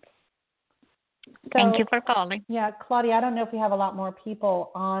very much. Thank you for calling. Yeah, Claudia, I don't know if we have a lot more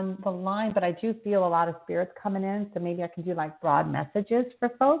people on the line, but I do feel a lot of spirits coming in, so maybe I can do like broad messages for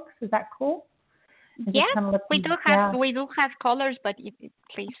folks. Is that cool? Yeah, we do have callers, but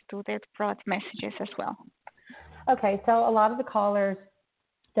please do the broad messages as well. Okay, so a lot of the callers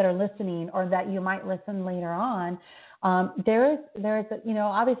that are listening or that you might listen later on, there is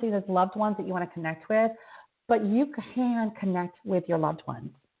obviously there's loved ones that you want to connect with, but you can connect with your loved ones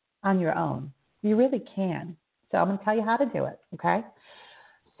on your own. You really can. So I'm going to tell you how to do it, okay?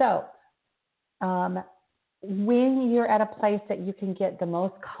 So when you're at a place that you can get the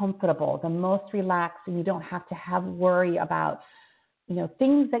most comfortable, the most relaxed, and you don't have to have worry about,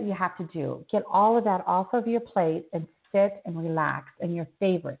 things that you have to do, get all of that off of your plate and sit and relax in your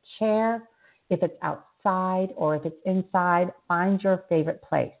favorite chair. If it's outside or if it's inside, find your favorite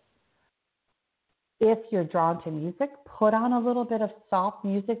place. If you're drawn to music, put on a little bit of soft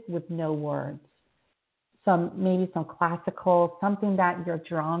music with no words. Maybe some classical, something that you're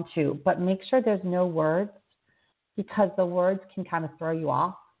drawn to, but make sure there's no words because the words can kind of throw you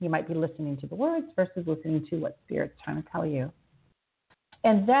off. You might be listening to the words versus listening to what Spirit's trying to tell you.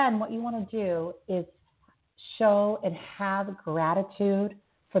 And then what you want to do is show and have gratitude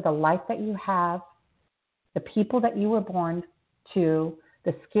for the life that you have, the people that you were born to,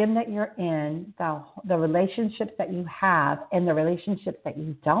 the skin that you're in, the relationships that you have, and the relationships that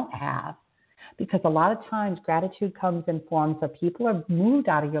you don't have. Because a lot of times gratitude comes in forms of people are moved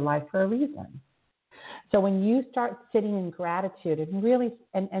out of your life for a reason. So when you start sitting in gratitude and really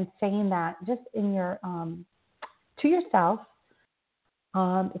and saying that just in your to yourself,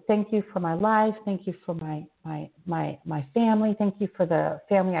 thank you for my life, thank you for my family, thank you for the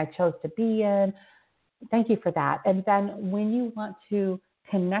family I chose to be in, thank you for that. And then when you want to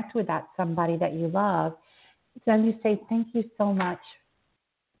connect with that somebody that you love, then you say, thank you so much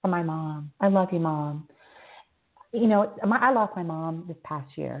for my mom. I love you, Mom. You know, I lost my mom this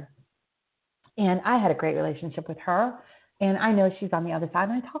past year, and I had a great relationship with her, and I know she's on the other side,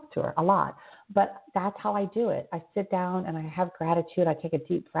 and I talk to her a lot. But that's how I do it. I sit down, and I have gratitude. I take a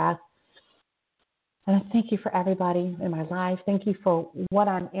deep breath, and I thank you for everybody in my life. Thank you for what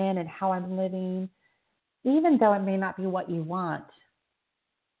I'm in and how I'm living. Even though it may not be what you want,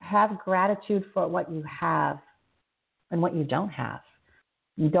 have gratitude for what you have and what you don't have.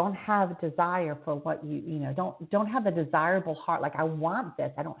 You don't have desire for what don't have a desirable heart, like I want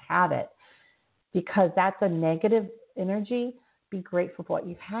this, I don't have it, because that's a negative energy. Be grateful for what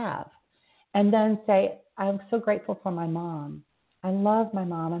you have. And then say, I'm so grateful for my mom. I love my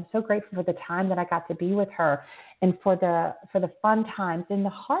mom. I'm so grateful for the time that I got to be with her, and for the fun times and the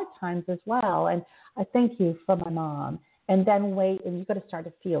hard times as well. And I thank you for my mom. And then wait, and you're going to start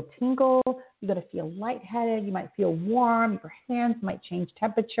to feel tingle. You're going to feel lightheaded. You might feel warm. Your hands might change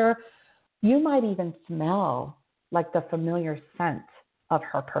temperature. You might even smell like the familiar scent of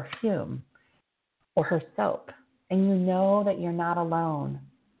her perfume or her soap. And you know that you're not alone.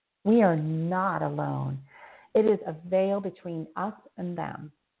 We are not alone. It is a veil between us and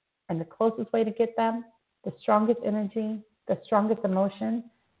them. And the closest way to get them, the strongest energy, the strongest emotion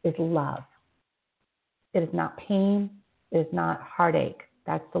is love. It is not pain. It is not heartache.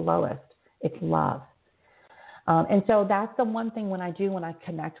 That's the lowest. It's love. And so that's the one thing when I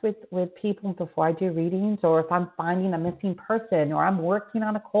connect with people before I do readings, or if I'm finding a missing person or I'm working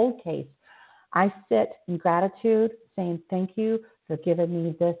on a cold case, I sit in gratitude saying, thank you for giving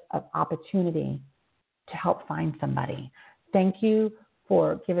me this opportunity to help find somebody. Thank you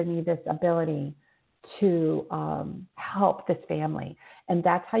for giving me this ability to help this family. And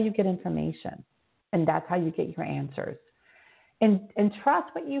that's how you get information. And that's how you get your answers. And trust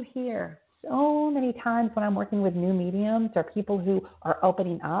what you hear. So many times when I'm working with new mediums or people who are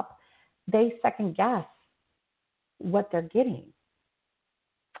opening up, they second guess what they're getting.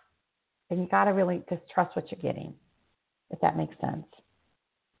 And you got to really just trust what you're getting, if that makes sense.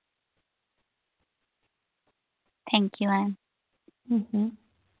 Thank you, Anne. Mm-hmm.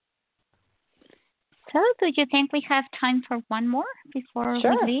 So do you think we have time for one more before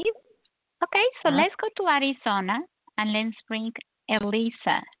Sure. we leave? Okay, so let's go to Arizona and let's bring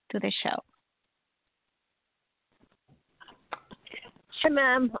Elisa to the show. Hi,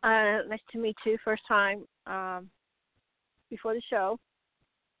 ma'am. Nice to meet you. First time before the show.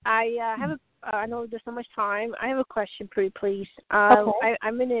 I know there's so much time. I have a question for you, please. Okay.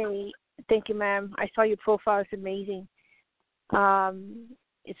 Thank you, ma'am. I saw your profile. It's amazing.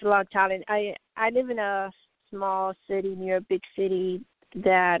 It's a lot of talent. I live in a small city near a big city,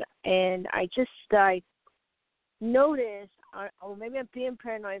 and I just noticed, or maybe I'm being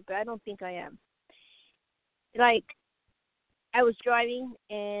paranoid, but I don't think I am. Like, I was driving,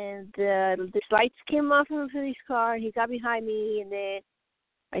 and the lights came off of his car. He got behind me, and then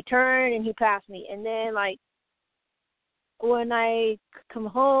I turned, and he passed me. And then, like, when I come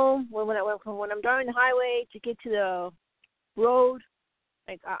home, when I'm driving the highway to get to the road,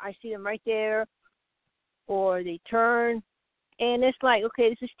 like, I see them right there, or they turn, and it's like, okay,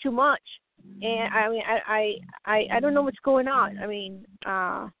 this is too much. And I mean, I don't know what's going on. I mean,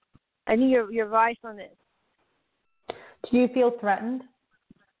 I need your advice on this. Do you feel threatened?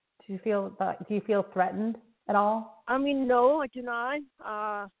 Do you feel threatened at all? I mean, no, I do not.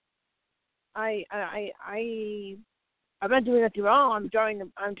 I'm not doing nothing wrong.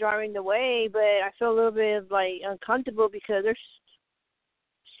 I'm driving the way, but I feel a little bit like uncomfortable because there's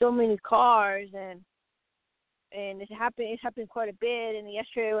so many cars, and it's happened quite a bit. And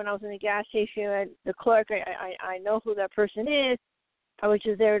yesterday when I was in the gas station, the clerk, I know who that person is. I was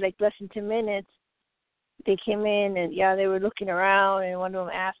just there like less than 10 minutes. They came in, and they were looking around, and one of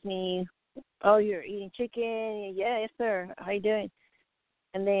them asked me, "Oh, you're eating chicken?" "Yeah, yes, sir. How you doing?"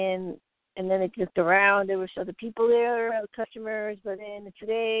 And then they looked around. There were other people there, other customers. But then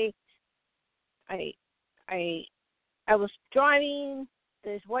today, I was driving.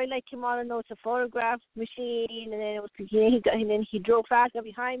 This white light came on. I know it's a photograph machine, and then he drove fast, got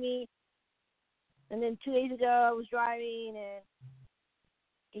behind me. And then 2 days ago, I was driving, and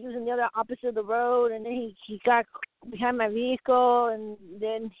he was on the other opposite of the road, and then he got behind my vehicle, and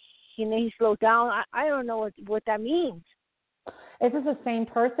then he slowed down. I don't know what that means. Is this the same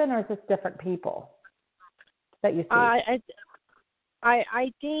person, or is this different people? that you see?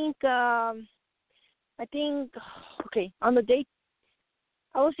 I think okay, on the date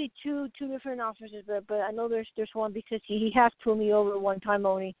I will see two different officers, but I know there's one because he has pulled me over one time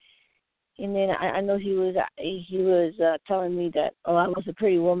only, and then I know he was telling me that I was a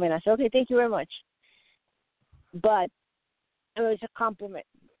pretty woman. I said okay, thank you very much, but it was a compliment.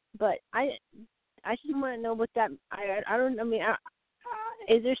 But I just want to know what that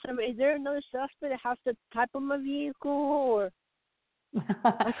is there another suspect that has the type of my vehicle or?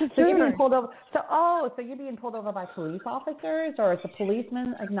 So you're being pulled over. So you're being pulled over by police officers, or is the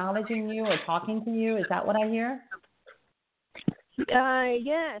policeman acknowledging you or talking to you? Is that what I hear?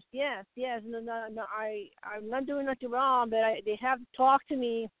 Yes. No. I'm not doing nothing wrong, but they have to talk to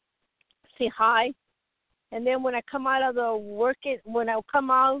me, say hi, and then when I come out of where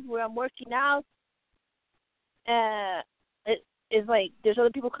I'm working out, it's like there's other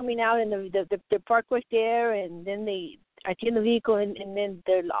people coming out and they're parked right there, and then I get in the vehicle and then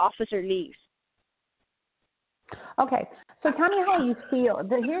the officer leaves. Okay, so tell me how you feel.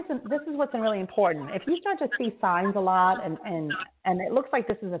 This is what's really important. If you start to see signs a lot, and it looks like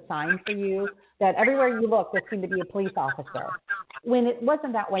this is a sign for you that everywhere you look there seemed to be a police officer when it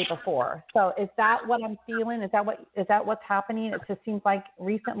wasn't that way before. So is that what I'm feeling? Is that what's happening? It just seems like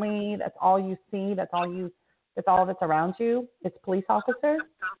recently that's all you see. That's all that's around you. It's police officers.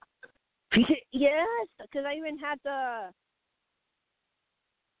 Yes, because I even had the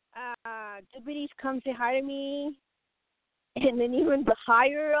deputies come say hi to me, and then even the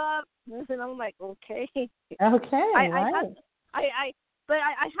higher up, and I'm like, okay. Okay, right.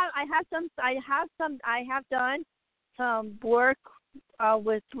 I have done some work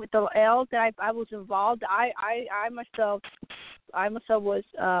with the L that I was involved. I myself was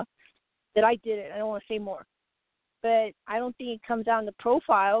that I did it. I don't want to say more. But I don't think it comes down to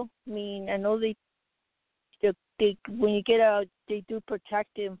profile. I mean, I know they when you they do protect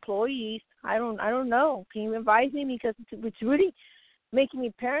the employees. I don't know. Can you advise me, because it's really making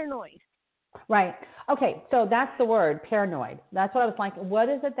me paranoid. Right. Okay. So that's the word, paranoid. That's what I was like. What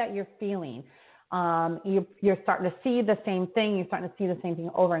is it that you're feeling? You're starting to see the same thing. You're starting to see the same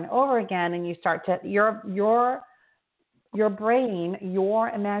thing over and over again, and you start to your brain, your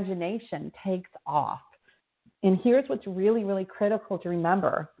imagination takes off. And here's what's really, really critical to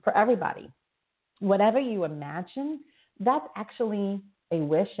remember for everybody. Whatever you imagine, that's actually a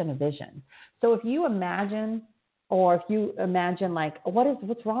wish and a vision. So if you imagine like,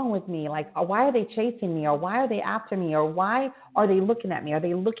 what's wrong with me? Like, why are they chasing me? Or why are they after me? Or why are they looking at me? Are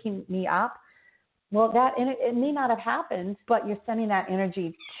they looking me up? Well, it may not have happened, but you're sending that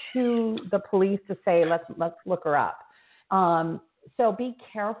energy to the police to say, let's look her up. So be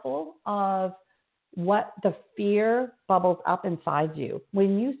careful of what the fear bubbles up inside you.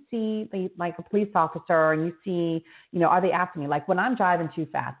 When you see like a police officer and you see, are they after me? Like when I'm driving too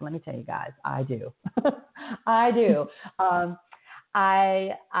fast, let me tell you guys, I do. I do.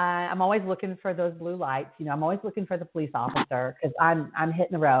 I'm always looking for those blue lights. I'm always looking for the police officer because I'm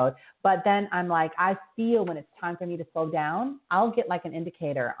hitting the road. But then I'm like, I feel when it's time for me to slow down, I'll get like an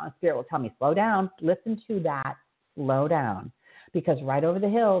indicator. Spirit will tell me, slow down, listen to that, slow down. Because right over the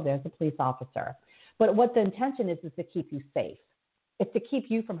hill, there's a police officer. But what the intention is to keep you safe. It's to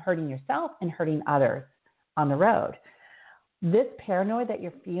keep you from hurting yourself and hurting others on the road. This paranoia that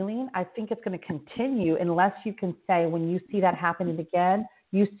you're feeling, I think it's going to continue unless you can say, when you see that happening again,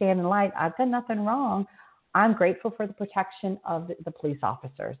 you stand in light. I've done nothing wrong. I'm grateful for the protection of the police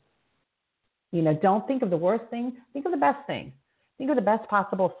officers. Don't think of the worst thing. Think of the best thing. Think of the best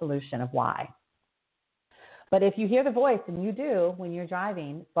possible solution of why. But if you hear the voice, and you do when you're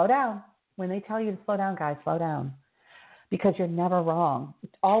driving, slow down. When they tell you to slow down, guys, slow down. Because you're never wrong.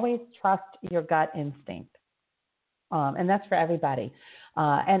 Always trust your gut instinct. And that's for everybody.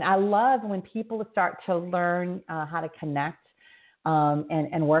 And I love when people start to learn how to connect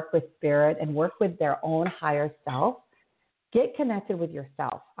and work with spirit and work with their own higher self. Get connected with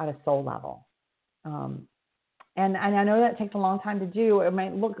yourself on a soul level. And I know that takes a long time to do. It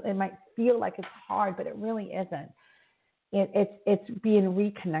might feel like it's hard, but it really isn't. It's being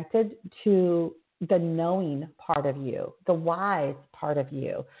reconnected to the knowing part of you, the wise part of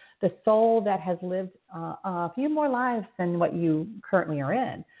you, the soul that has lived a few more lives than what you currently are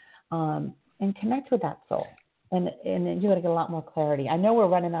in, and connect with that soul. And you're going to get a lot more clarity. I know we're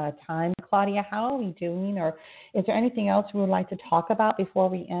running out of time. Claudia, how are we doing? Or is there anything else we would like to talk about before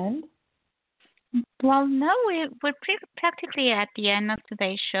we end? Well, no, we're practically at the end of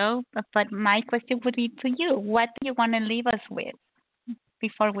today's show. But my question would be to you. What do you want to leave us with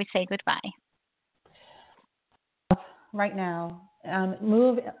before we say goodbye? Right now,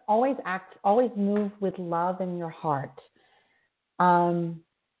 Always move with love in your heart. An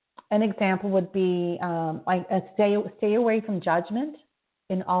example would be stay away from judgment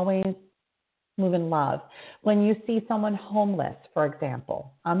and always move in love. When you see someone homeless, for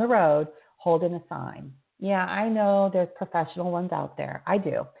example, on the road holding a sign. Yeah, I know there's professional ones out there. I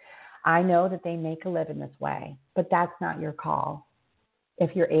do. I know that they make a living this way, but that's not your call.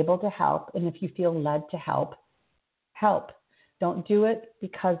 If you're able to help and if you feel led to help, help. Don't do it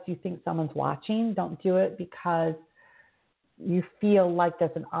because you think someone's watching. Don't do it because you feel like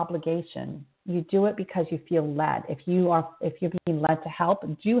there's an obligation. You do it because you feel led. If you're being led to help,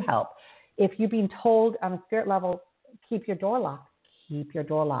 do help. If you're being told on a spirit level, keep your door locked, keep your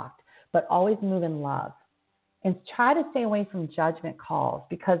door locked, but always move in love. And try to stay away from judgment calls,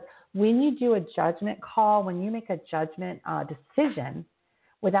 because when you do a judgment call, when you make a judgment decision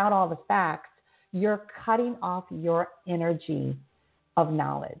without all the facts, you're cutting off your energy of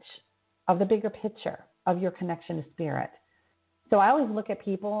knowledge, of the bigger picture, of your connection to spirit. So I always look at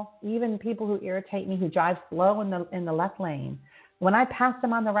people, even people who irritate me, who drive slow in the left lane. When I pass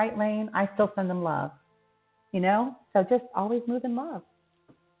them on the right lane, I still send them love. So just always move in love.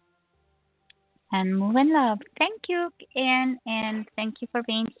 And move in love. Thank you, Anne, and thank you for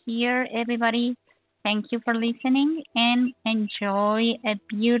being here, everybody. Thank you for listening, and enjoy a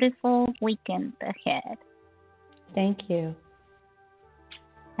beautiful weekend ahead. Thank you.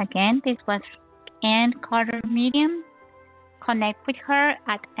 Again, this was Anne Carter Medium. Connect with her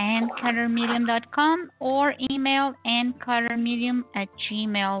at AnneCarterMedium.com or email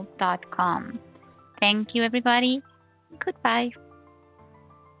AnneCarterMedium@gmail.com. Thank you, everybody. Goodbye.